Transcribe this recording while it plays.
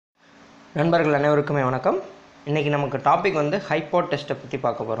நண்பர்கள் அனைவருக்குமே வணக்கம். இன்றைக்கி நமக்கு டாபிக் வந்து ஹைப்போட் டெஸ்ட்டை பற்றி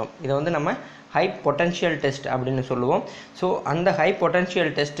பார்க்க போகிறோம். இதை வந்து நம்ம ஹை பொட்டன்ஷியல் டெஸ்ட் அப்படின்னு சொல்லுவோம். ஸோ அந்த ஹை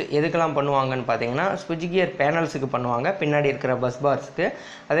பொட்டன்ஷியல் டெஸ்ட் எதுக்கெல்லாம் பண்ணுவாங்கன்னு பார்த்தீங்கன்னா, ஸ்விட்ச் கியர் பேனல்ஸுக்கு பண்ணுவாங்க, பின்னாடி இருக்கிற பஸ் பார்ஸுக்கு,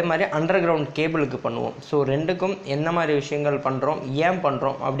 அதே மாதிரி அண்டர் கிரவுண்ட் கேபிளுக்கு பண்ணுவோம். ஸோ ரெண்டுக்கும் என்ன மாதிரி விஷயங்கள் பண்ணுறோம், ஏன்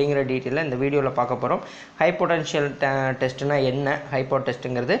பண்ணுறோம் அப்படிங்கிற டீட்டெயிலை இந்த வீடியோவில் பார்க்க போகிறோம். ஹை பொட்டன்ஷியல் டெஸ்ட்னால் என்ன, ஹைப்போட்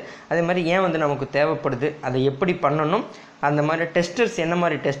டெஸ்ட்டுங்கிறது, அதே மாதிரி ஏன் வந்து நமக்கு தேவைப்படுது, அதை எப்படி பண்ணணும், அந்த மாதிரி டெஸ்டர்ஸ் என்ன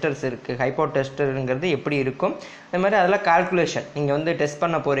மாதிரி டெஸ்டர்ஸ் இருக்குது, ஹைப்போட் டெஸ்டருங்கிறது எப்படி இருக்கும், அதே மாதிரி அதில் கால்குலேஷன் நீங்கள் வந்து டெஸ்ட்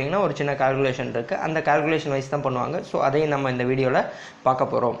பண்ண போகிறீங்கன்னா ஒரு சின்ன கால்குலேஷன் இருக்குது, அந்த கால்குலேஷன் வைஸ் தான் பண்ணுவாங்க. ஸோ அதையும் நம்ம இந்த வீடியோவில்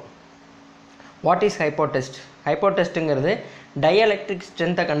பார்க்க போகிறோம். What is ஹைப்போட் test? ஹைப்போட் டெஸ்ட்டுங்கிறது டயஎலக்ட்ரிக்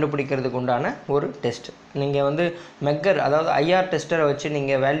ஸ்ட்ரென்த்தை கண்டுபிடிக்கிறதுக்கு உண்டான ஒரு டெஸ்ட். நீங்கள் வந்து மெக்கர், அதாவது ஐஆர் டெஸ்டரை வச்சு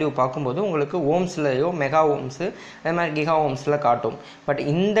நீங்கள் வேல்யூ பார்க்கும்போது உங்களுக்கு ஓம்ஸ்லையோ மெகா ஓம்ஸு அதே மாதிரி கிகா ஓம்ஸில் காட்டும். பட்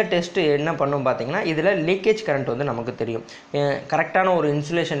இந்த டெஸ்ட்டு என்ன பண்ணும் பார்த்தீங்கன்னா, இதில் லீக்கேஜ் கரண்ட் வந்து நமக்கு தெரியும். கரெக்டான ஒரு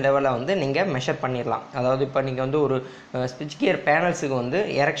இன்சுலேஷன் லெவலை வந்து நீங்கள் மெஷர் பண்ணிடலாம். அதாவது இப்போ நீங்கள் வந்து ஒரு ஸ்விட்ச் கியர் பேனல்ஸுக்கு வந்து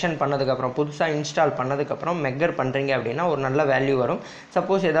எரெக்ஷன் பண்ணதுக்கப்புறம், புதுசாக இன்ஸ்டால் பண்ணதுக்கப்புறம் மெக்கர் பண்ணுறீங்க அப்படின்னா ஒரு நல்ல வேல்யூ வரும்.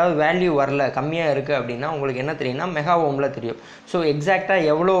 சப்போஸ் ஏதாவது வேல்யூ வரல, கம்மியாக இருக்குது அப்படின்னா உங்களுக்கு என்ன தெரியும்னா மெகா ஓமில் தெரியும். ஸோ எக்ஸாக்டாக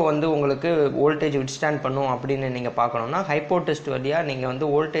எவ்வளோ வந்து உங்களுக்கு வோல்டேஜ் விட்ஸ்டாண்ட் பண்ணும் அப்படின்னு நீங்கள் பார்க்கணுன்னா, ஹைப்போட் டெஸ்ட் வழியாக நீங்கள் வந்து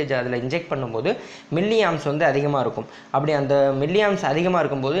வோல்டேஜ் அதில் இன்ஜெக்ட் பண்ணும்போது மில்லி ஆம்ஸ் வந்து அதிகமாக இருக்கும். அப்படி அந்த மில்லி ஆம்ஸ் அதிகமாக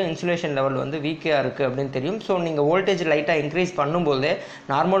இருக்கும்போது இன்சுலேஷன் லெவல் வந்து வீக்காக இருக்குது அப்படின்னு தெரியும். ஸோ நீங்கள் வோல்டேஜ் லைட்டாக இன்க்ரீஸ் பண்ணும்போதே,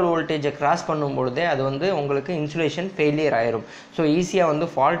 நார்மல் வோல்டேஜை கிராஸ் பண்ணும்பொழுதே அது வந்து உங்களுக்கு இன்சுலேஷன் ஃபெயிலியர் ஆயிரும். ஸோ ஈஸியாக வந்து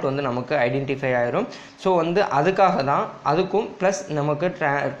ஃபால்ட் வந்து நமக்கு ஐடென்டிஃபை ஆயிரும். ஸோ வந்து அதுக்காக தான், அதுக்கும் ப்ளஸ் நமக்கு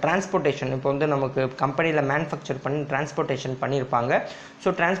டிரான்ஸ்போர்ட்டேஷன், இப்போ வந்து நமக்கு கம்பெனியில் மேனுஃபேக்சர் பண்ணி டிரான்ஸ்போர்ட்டேஷன் பண்ணியிருப்பாங்க. ஸோ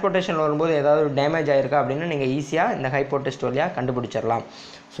டிரான்ஸ்போர்ட்டேஷன் வரும்போது ஏதாவது டேமேஜ் ஆகிருக்கா அப்படின்னு நீங்கள் ஈஸியாக இந்த ஹைப்போட் டெஸ்ட் வழியாக கண்டுபிடிச்சிடலாம்.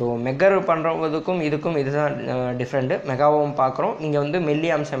 ஸோ மெக்கர் பண்ணுறதுக்கும் இதுதான் டிஃப்ரெண்ட்டு. மெகாவும் பார்க்குறோம், இங்கே வந்து மில்லி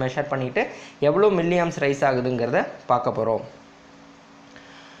ஆம்ஸை மெஷர் பண்ணிவிட்டு எவ்வளோ மில்லி ஆம்ஸ் ரைஸ் ஆகுதுங்கிறத பார்க்க போகிறோம்.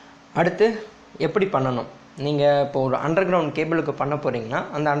 அடுத்து எப்படி பண்ணணும்? நீங்கள் இப்போ ஒரு அண்டர் கிரவுண்ட் கேபிளுக்கு பண்ண போகிறீங்கன்னா,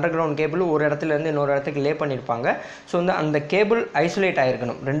 அந்த அண்டர் கிரவுண்ட் கேபிள் ஒரு இடத்துலேருந்து இன்னொரு இடத்துக்கு லே பண்ணியிருப்பாங்க. ஸோ வந்து அந்த கேபிள் ஐசோலேட்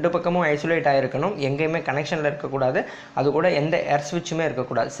ஆகிருக்கணும், ரெண்டு பக்கமும் ஐசோலேட் ஆகிருக்கணும், எங்கேயுமே கனெக்ஷனில் இருக்கக்கூடாது, அது கூட எந்த ஏர் ஸ்விட்சுமே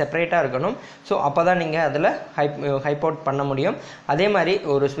இருக்கக்கூடாது, செப்பரேட்டாக இருக்கணும். ஸோ அப்போ தான் நீங்கள் அதில் ஹைப்போட் பண்ண முடியும். அதே மாதிரி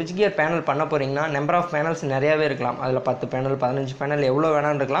ஒரு ஸ்விட்ச் கியர் பேனல் பண்ண போகிறீங்கன்னா நம்பர் ஆஃப் பேனல்ஸ் நிறையாவே இருக்கலாம். அதில் 10 பேனல் 15 பேனல் எவ்வளோ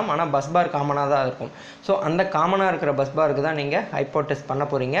வேணாலும் இருக்கலாம். ஆனால் பஸ் பார் காமனாக தான் இருக்கும். ஸோ அந்த காமனாக இருக்கிற பஸ் பாருக்கு தான் நீங்கள் ஹைப்போட் டெஸ்ட் பண்ண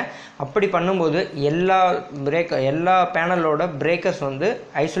போகிறீங்க. அப்படி பண்ணும்போது எல்லா பேனலோட பிரேக்கர்ஸ் வந்து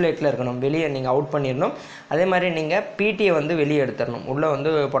ஐசோலேட்டில் இருக்கணும், வெளியே நீங்கள் அவுட் பண்ணிடணும். அதே மாதிரி நீங்கள் பிடியை வந்து வெளியே எடுத்துடணும். உள்ளே வந்து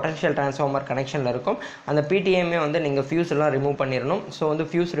பொட்டன்ஷியல் டிரான்ஸ்ஃபார்மர் கனெக்ஷனில் இருக்கும், அந்த பிடிஏமே வந்து நீங்கள் ஃபியூஸ் எல்லாம் ரிமூவ் பண்ணிடணும். ஸோ வந்து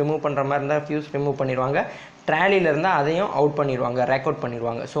ஃபியூஸ் ரிமூவ் பண்ணுற மாதிரி இருந்தால் ஃபியூஸ் ரிமூவ் பண்ணிடுவாங்க, ட்ராலியில் இருந்தால் அதையும் அவுட் பண்ணிடுவாங்க, ரேக் அவுட்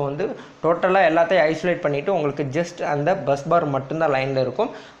பண்ணிடுவாங்க. ஸோ வந்து டோட்டலாக எல்லாத்தையும் ஐசோலேட் பண்ணிவிட்டு உங்களுக்கு ஜஸ்ட் அந்த பஸ் பார் மட்டும்தான் லைனில்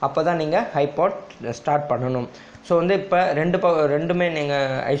இருக்கும். அப்போ தான் நீங்கள் ஹைப்போட் ஸ்டார்ட் பண்ணணும். ஸோ வந்து இப்போ ரெண்டுமே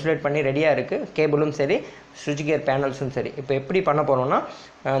நீங்கள் ஐசோலேட் பண்ணி ரெடியாக இருக்குது, கேபிளும் சரி ஸ்விட்ச் கியர் பேனல்ஸும் சரி. இப்போ எப்படி பண்ண போகிறோம்னா,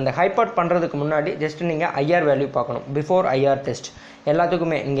 இந்த ஹைப்போட் பண்ணுறதுக்கு முன்னாடி ஜஸ்ட் நீங்கள் ஐஆர் வேல்யூ பார்க்கணும். பிஃபோர் ஐஆர் டெஸ்ட்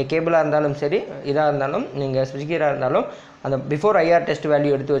எல்லாத்துக்குமே, நீங்கள் கேபிளாக இருந்தாலும் சரி, இதாக இருந்தாலும், நீங்கள் ஸ்விட்ச் கியராக இருந்தாலும், அந்த பிஃபோர் ஐஆர் டெஸ்ட்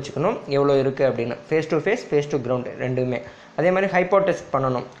வேல்யூ எடுத்து வச்சுக்கணும் எவ்வளோ இருக்குது அப்படின்னு, face to face, face to ground ரெண்டுமே. அதே மாதிரி ஹைப்போட் டெஸ்ட்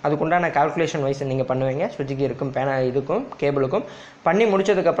பண்ணணும், அதுக்குண்டான கால்குலேஷன் வைஸ் நீங்கள் பண்ணுவீங்க. ஸ்விட்ச் கியருக்கும் இதுக்கும் கேபிளுக்கும் பண்ணி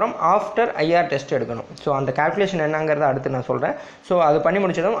முடிச்சதுக்கப்புறம் ஆஃப்டர் ஐஆர் டெஸ்ட் எடுக்கணும். ஸோ அந்த கால்குலேஷன் என்னங்கிறத அடுத்து நான் சொல்கிறேன். ஸோ அது பண்ணி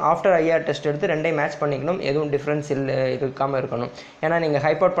முடிச்சதும் ஆஃப்டர் ஐஆர் டெஸ்ட் எடுத்து ரெண்டையும் மேட்ச் பண்ணிக்கணும், எதுவும் டிஃப்ரென்ஸ் இருக்காமல் இருக்கணும். ஏன்னா நீங்கள்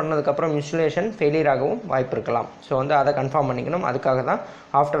ஹைப்போட் பண்ணதுக்கப்புறம் இன்சுலேஷன் ஃபெயிலியர் ஆகவும் வாய்ப்பு இருக்கலாம். ஸோ வந்து அதை கன்ஃபார்ம் பண்ணிக்கணும், அதுக்காக தான்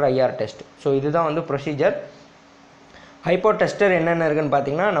ஆஃப்டர் ஐஆர் டெஸ்ட். ஸோ இதுதான் வந்து ப்ரொசீஜர். ஹைப்போட் டெஸ்டர் என்னென்ன இருக்குதுன்னு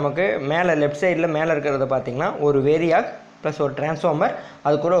பார்த்தீங்கன்னா, நமக்கு மேலே லெஃப்ட் சைடில் மேலே இருக்கிறத பார்த்தீங்கன்னா ஒரு வேரியாக் ப்ளஸ் ஒரு டிரான்ஸ்ஃபார்மர்,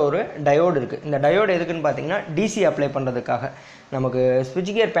 அது கூட ஒரு டயோடு இருக்குது. இந்த டயோடு எதுக்குன்னு பார்த்தீங்கன்னா டிசி அப்ளை பண்ணுறதுக்காக. நமக்கு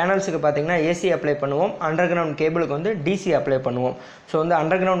ஸ்விட்ச் கியர் பேனல்ஸுக்கு பார்த்தீங்கன்னா ஏசி அப்ளை பண்ணுவோம், அண்டர் கிரவுண்ட் கேபிளுக்கு வந்து டிசி அப்ளை பண்ணுவோம். ஸோ வந்து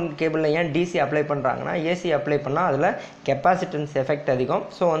அண்டர் கிரவுண்ட் கேபிளில் ஏன் டிசி அப்ளை பண்ணுறாங்கன்னா, ஏசி அப்ளை பண்ணால் அதில் கெப்பாசிட்டன்ஸ் எஃபெக்ட் அதிகம்.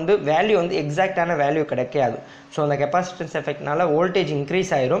 ஸோ வந்து வேல்யூ வந்து எக்ஸாக்டான வேல்யூ கிடைக்காது. ஸோ அந்த கெப்பாசிட்டன்ஸ் எஃபெக்ட்னால வோல்டேஜ்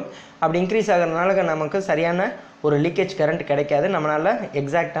இன்க்ரீஸ் ஆயிரும். அப்படி இன்க்ரீஸ் ஆகிறதுனால நமக்கு சரியான ஒரு லீக்கேஜ் கரண்ட் கிடைக்காது, நம்மளால்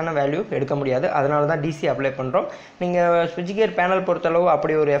எக்ஸாக்டான வேல்யூ எடுக்க முடியாது. அதனால தான் டிசி அப்ளை பண்ணுறோம். நீங்கள் ஸ்விட்ச் கியர் பேனல் பொறுத்தளவு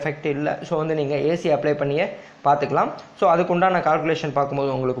அப்படி ஒரு எஃபெக்ட் இல்லை. ஸோ வந்து நீங்கள் ஏசி அப்ளை பண்ணியே பார்த்துக்கலாம். ஸோ அதுக்குண்டான கால்குலேஷன்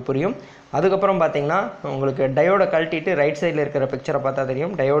பார்க்கும்போது உங்களுக்கு புரியும். அதுக்கப்புறம் பார்த்தீங்கன்னா, உங்களுக்கு டயோடை கழட்டிட்டு ரைட் சைடில் இருக்கிற பிக்சரை பார்த்தா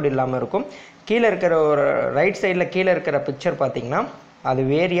தெரியும், டயோடு இல்லாமல் இருக்கும். கீழே இருக்கிற ஒரு ரைட் சைடில் கீழே இருக்கிற பிக்சர் பார்த்தீங்கன்னா அது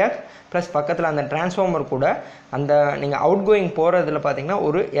வேரியாக் ப்ளஸ் பக்கத்தில் அந்த டிரான்ஸ்ஃபார்மர் கூட அந்த நீங்கள் அவுட் கோயிங் போகிறதுல பார்த்தீங்கன்னா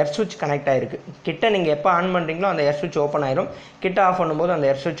ஒரு எர் சுவிட்ச் கனெக்ட் ஆகிருக்கு. கிட்ட நீங்கள் எப்போ ஆன் பண்ணுறீங்களோ அந்த எர் சுவிட்ச் ஓப்பன் ஆயிரும், கிட்ட ஆஃப் பண்ணும்போது அந்த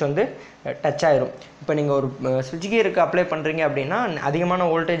எர் சுவிட்ச் வந்து டச் ஆயிரும். இப்போ நீங்கள் ஒரு ஸ்விட்ச் கியருக்கு அப்ளை பண்ணுறீங்க அப்படின்னா அதிகமான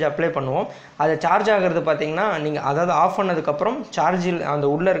வோல்டேஜ் அப்ளை பண்ணுவோம். அது சார்ஜ் ஆகிறது பார்த்தீங்கன்னா நீங்கள் அதாவது ஆஃப் பண்ணதுக்கப்புறம் சார்ஜில் அந்த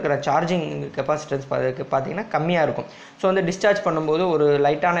உள்ளே இருக்கிற சார்ஜிங் கெப்பாசிட்டன்ஸ் பார்த்தீங்கன்னா கம்மியாக இருக்கும். ஸோ வந்து டிஸ்சார்ஜ் பண்ணும்போது ஒரு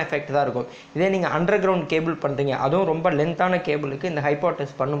லைட்டான எஃபெக்ட் தான் இருக்கும். இதே நீங்கள் அண்டர் கிரவுண்ட் கேபிள் பண்ணுறீங்க, அதுவும் ரொம்ப லென்த்தான கேபிளுக்கு இந்த ஹைப்போட்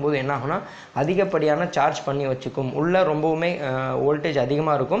டெஸ்ட் பண்ணும்போது என்ன ஆகும்னா அதிகப்படியான சார்ஜ் பண்ணி வச்சுக்கும், உள்ளே ரொம்பவுமே வோல்டேஜ்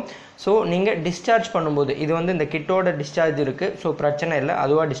அதிகமாக இருக்கும். ஸோ நீங்கள் டிஸ்சார்ஜ் பண்ணும்போது இது வந்து இந்த கிட்டோட டிஸ்சார்ஜ் இருக்குது, ஸோ பிரச்சனை இல்லை,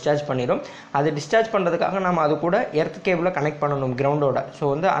 அதுவாக டிஸ்சார்ஜ் பண்ணிடும். அது டிஸ்சார்ஜ் பண்ணுறதுக்காக நம்ம அது கூட எர்த் கேபிளை கனெக்ட் பண்ணணும் கிரவுண்டோட. ஸோ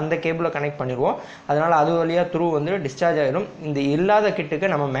வந்து அந்த கேபிளை கனெக்ட் பண்ணிடுவோம். அதனால் அது வழியாக த்ரூ வந்து டிஸ்சார்ஜ் ஆகிடும். இந்த இல்லாத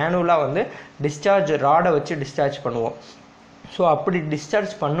கிட்டுக்கு நம்ம மேனுவலாக வந்து டிஸ்சார்ஜ் ராடை வச்சு டிஸ்சார்ஜ் பண்ணுவோம். ஸோ அப்படி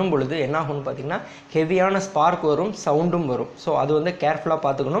டிஸ்சார்ஜ் பண்ணும் பொழுது என்ன ஆகும்னு பார்த்திங்கன்னா ஹெவியான ஸ்பார்க் வரும், சவுண்டும் வரும். ஸோ அது வந்து கேர்ஃபுல்லாக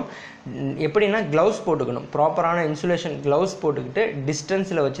பார்த்துக்கணும். எப்படின்னா க்ளவுஸ் போட்டுக்கணும், ப்ராப்பரான இன்சுலேஷன் க்ளவுஸ் போட்டுக்கிட்டு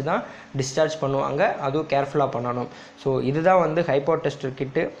டிஸ்டன்ஸில் வச்சு தான் டிஸ்சார்ஜ் பண்ணுவாங்க, அதுவும் கேர்ஃபுல்லாக பண்ணணும். ஸோ இதுதான் வந்து ஹைப்போட் டெஸ்டர்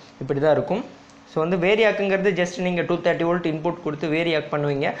கிட்டு, இப்படி தான் இருக்கும். ஸோ வந்து வேரியாக்குங்கிறது ஜஸ்ட் நீங்கள் 230 வோல்ட் இன்புட் கொடுத்து வேரியாக்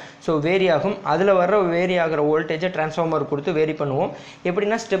பண்ணுவீங்க. ஸோ வேரி ஆகும், அதில் வர்ற வேரி ஆகிற வோல்டேஜை ட்ரான்ஸ்ஃபார்மர் கொடுத்து வேரி பண்ணுவோம்.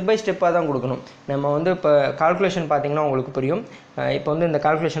 எப்படின்னா ஸ்டெப் பை ஸ்டெப்பாக தான் கொடுக்கணும். நம்ம வந்து இப்போ கால்குலேஷன் பார்த்திங்கன்னா உங்களுக்கு புரியும். இப்போ வந்து இந்த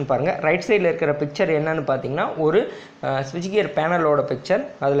கால்குலேஷன் பாருங்கள். ரைட் சைடில் இருக்கிற பிக்சர் என்னன்னு பார்த்தீங்கன்னா ஒரு ஸ்விட்ச் கியர் பேனலோட பிக்சர்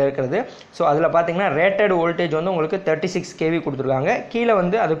அதில் இருக்கிறது. ஸோ அதில் பார்த்தீங்கன்னா ரேட்டட் வோல்டேஜ் வந்து உங்களுக்கு 36 kV கொடுத்துருக்காங்க. கீழே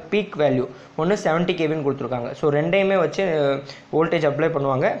வந்து அது பீக் வேல்யூ ஒன்று 70 kVன்னு கொடுத்துருக்காங்க. ஸோ ரெண்டையுமே வச்சு வோல்டேஜ் அப்ளை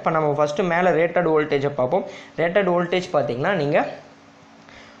பண்ணுவாங்க. இப்போ நம்ம ஃபஸ்ட்டு மேலே ரேட்டட் வோல்டேஜை பார்ப்போம். ரேட்டட் வோல்டேஜ் பார்த்தீங்கன்னா நீங்கள்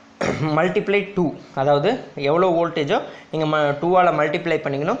மல்டிப்ளை 2, அதாவது எவ்வளோ வோல்டேஜோ நீங்கள் 2ஆல் மல்டிப்ளை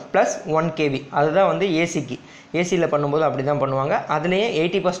பண்ணிக்கணும் ப்ளஸ் 1 kV. அதுதான் வந்து ஏசிக்கு. ஏசியில் பண்ணும்போது அப்படி தான் பண்ணுவாங்க. அதுலேயே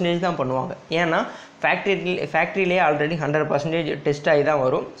 80% தான் பண்ணுவாங்க. ஏன்னா ஃபேக்ட்ரியிலே ஆல்ரெடி 100% டெஸ்ட் ஆகி தான்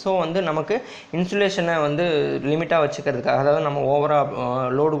வரும். ஸோ வந்து நமக்கு இன்சுலேஷனை வந்து லிமிட்டாக வச்சுக்கிறதுக்காக, அதாவது நம்ம ஓவராக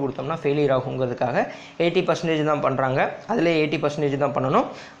லோடு கொடுத்தோம்னா ஃபெயிலியர் ஆகுங்கிறதுக்காக 80% தான் பண்ணுறாங்க. அதிலே 80% தான் பண்ணணும்.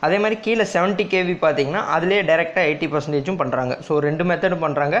 அதே மாதிரி கீழே 70 kV பார்த்தீங்கன்னா அதிலே டேரெக்டாக 80% பண்ணுறாங்க. ஸோ 2 மெத்தடும்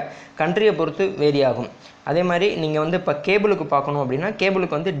பண்ணுறாங்க, கண்ட்ரியை பொறுத்து வேரி ஆகும். அதே மாதிரி நீங்கள் வந்து இப்போ கேபிளுக்கு பார்க்கணும் அப்படின்னா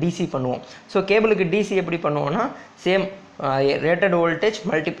கேபிளுக்கு வந்து டிசி பண்ணுவோம். ஸோ கேபிளுக்கு டிசி எப்படி பண்ணுவோம்னா same rated voltage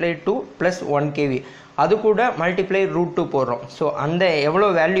multiply 2 + 1 kV, அது கூட மல்டிப்ளை √2 போடுறோம். ஸோ அந்த எவ்வளோ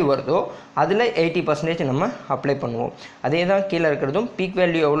வேல்யூ வருதோ அதில் 80% நம்ம அப்ளை பண்ணுவோம். அதே தான் கீழே இருக்கிறதும் பீக்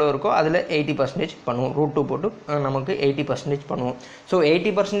வேல்யூ எவ்வளோ இருக்கோ அதில் 80% பண்ணுவோம். √2 போட்டு நமக்கு 80% பண்ணுவோம். ஸோ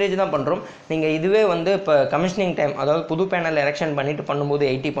 80% தான் பண்ணுறோம். நீங்கள் இதுவே வந்து இப்போ கமிஷனிங் டைம், அதாவது புது பேனல் எரெக்ஷன் பண்ணிவிட்டு பண்ணும்போது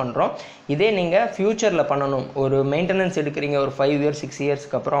 80 பண்ணுறோம். இதே நீங்கள் ஃப்யூச்சரில் பண்ணணும், ஒரு மெயின்டெனன்ஸ் எடுக்கிறீங்க ஒரு 5 இயர்ஸ் 6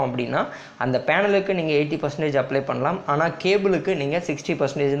 இயர்ஸ்க்கு அப்புறம் அப்படின்னா அந்த பேனலுக்கு நீங்கள் 80% அப்ளை பண்ணலாம். ஆனால் கேபிளுக்கு நீங்கள்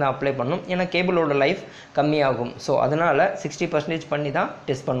 60% தான் அப்ளை பண்ணணும். ஏன்னா கேபிளோட லைஃப் கம்மியாகும். ஸோ அதனால் 60% பண்ணி தான்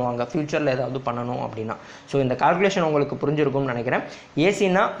டெஸ்ட் பண்ணுவாங்க ஃப்யூச்சரில் ஏதாவது பண்ணணும் அப்படின்னா. ஸோ இந்த கால்குலேஷன் உங்களுக்கு புரிஞ்சிருக்கும்னு நினைக்கிறேன்.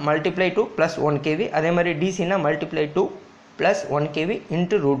 ஏசினா மல்டிப்ளை 2 + 1 kV, அதே மாதிரி டிசினா மல்டிப்ளை 2 + 1 kV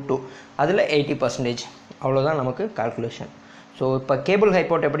 × √2, அதில் 80%. அவ்வளோதான் நமக்கு கால்குலேஷன். ஸோ இப்போ கேபிள்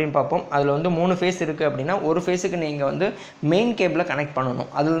ஹைப்போட் எப்படின்னு பார்ப்போம். அதில் வந்து 3 ஃபேஸ் இருக்குது அப்படின்னா ஒரு ஃபேஸுக்கு நீங்கள் வந்து மெயின் கேபிளை கனெக்ட் பண்ணணும்.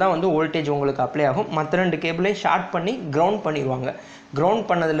 அதில் தான் வந்து வோல்டேஜ் உங்களுக்கு அப்ளை ஆகும். மற்ற 2 கேபிளையும் ஷார்ட் பண்ணி கிரவுண்ட் பண்ணிடுவாங்க. கிரவுண்ட்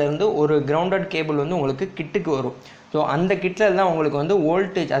பண்ணதுலேருந்து ஒரு கிரவுண்டட் கேபிள் வந்து உங்களுக்கு கிட்டுக்கு வரும். ஸோ அந்த கிட்டில் தான் உங்களுக்கு வந்து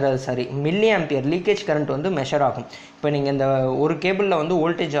வோல்டேஜ், அதாவது மில்லி ஆம்பியர் லீக்கேஜ் கரண்ட் வந்து மெஷர் ஆகும். இப்போ நீங்கள் இந்த ஒரு கேபிளில் வந்து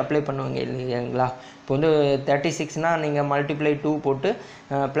வோல்டேஜ் அப்ளை பண்ணுவீங்க இல்லைங்களா, இப்போ வந்து 36னா நீங்கள் மல்டிப்ளை 2 போட்டு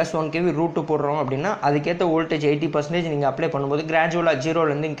 + 1 kV √2 போடுறோம் அப்படின்னா அதுக்கேற்ற வோல்டேஜ் 80% நீங்கள் அப்ளை பண்ணும்போது கிராஜுவலாக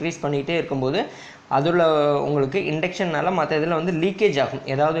 0லேருந்து இன்க்ரீஸ் பண்ணிகிட்டே இருக்கும்போது அதில் உங்களுக்கு இண்டக்ஷனால் மற்ற இதில் வந்து லீக்கேஜ் ஆகும்.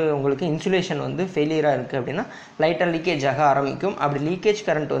 ஏதாவது உங்களுக்கு இன்சுலேஷன் வந்து ஃபெயிலியராக இருக்குது அப்படின்னா லைட்டாக லீக்கேஜ் ஆக ஆரம்பிக்கும். அப்படி லீக்கேஜ்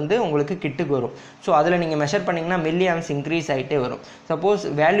கரண்ட் வந்து உங்களுக்கு கிட்டுக்கு வரும். ஸோ அதில் நீங்கள் மெஷர் பண்ணிங்கன்னா மில்லி ஆம்ஸ் இன்க்ரீஸ் ஆகிட்டே வரும். சப்போஸ்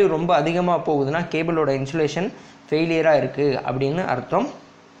வேல்யூ ரொம்ப அதிகமாக போகுதுன்னா கேபிளோட இன்சுலேஷன் ஃபெயிலியராக இருக்குது அப்படின்னு அர்த்தம்.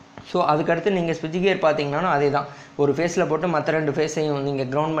 ஸோ அதுக்கடுத்து நீங்கள் ஸ்விட்ச் கியர் பார்த்தீங்கன்னா அதே தான், ஒரு ஃபேஸில் போட்டு மற்ற 2 ஃபேஸையும்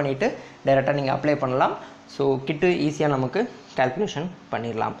நீங்கள் கிரவுண்ட் பண்ணிவிட்டு டைரெக்டாக நீங்கள் அப்ளை பண்ணலாம். ஸோ கிட்டு ஈஸியாக நமக்கு கால்குலேஷன்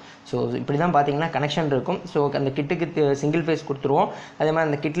பண்ணிடலாம். ஸோ இப்படி தான் பார்த்தீங்கன்னா கனெக்ஷன் இருக்கும். ஸோ அந்த கிட்டுக்கு சிங்கிள் ஃபேஸ் கொடுத்துருவோம். அதே மாதிரி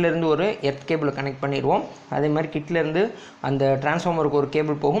அந்த கிட்லேருந்து ஒரு எர்த் கேபிளை கனெக்ட் பண்ணிடுவோம். அதே மாதிரி கிட்லேருந்து அந்த டிரான்ஸ்ஃபார்மருக்கு ஒரு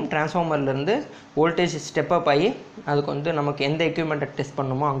கேபிள் போகும். டிரான்ஸ்ஃபார்மர்லேருந்து வோல்டேஜ் ஸ்டெப் அப் ஆகி அதுக்கு வந்து நமக்கு எந்த எக்யூப்மெண்ட்டை டெஸ்ட்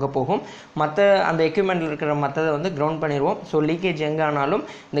பண்ணணுமோ அங்கே போகும். மற்ற அந்த எக்யூப்மெண்ட்டில் இருக்கிற மற்றதை வந்து கிரவுண்ட் பண்ணிடுவோம். ஸோ லீக்கேஜ் எங்கே ஆனாலும்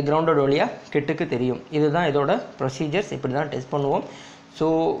இந்த கிரவுண்டோட வழியாக கிட்டுக்கு தெரியும். இதுதான் இதோட ப்ரொசீஜர்ஸ். இப்படி தான் டெஸ்ட் பண்ணுவோம். ஸோ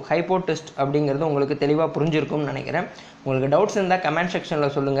ஹைப்போட் டெஸ்ட் அப்படிங்கிறது உங்களுக்கு தெளிவாக புரிஞ்சிருக்கும்னு நினைக்கிறேன். உங்களுக்கு டவுட்ஸ் இருந்தால் கமெண்ட்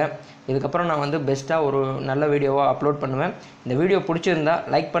செக்ஷனில் சொல்லுங்கள். இதுக்கப்புறம் நான் வந்து பெஸ்ட்டாக ஒரு நல்ல வீடியோவாக அப்லோட் பண்ணுவேன். இந்த வீடியோ பிடிச்சிருந்தா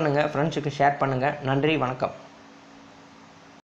லைக் பண்ணுங்கள், ஃப்ரெண்ட்ஸுக்கு ஷேர் பண்ணுங்கள். நன்றி, வணக்கம்.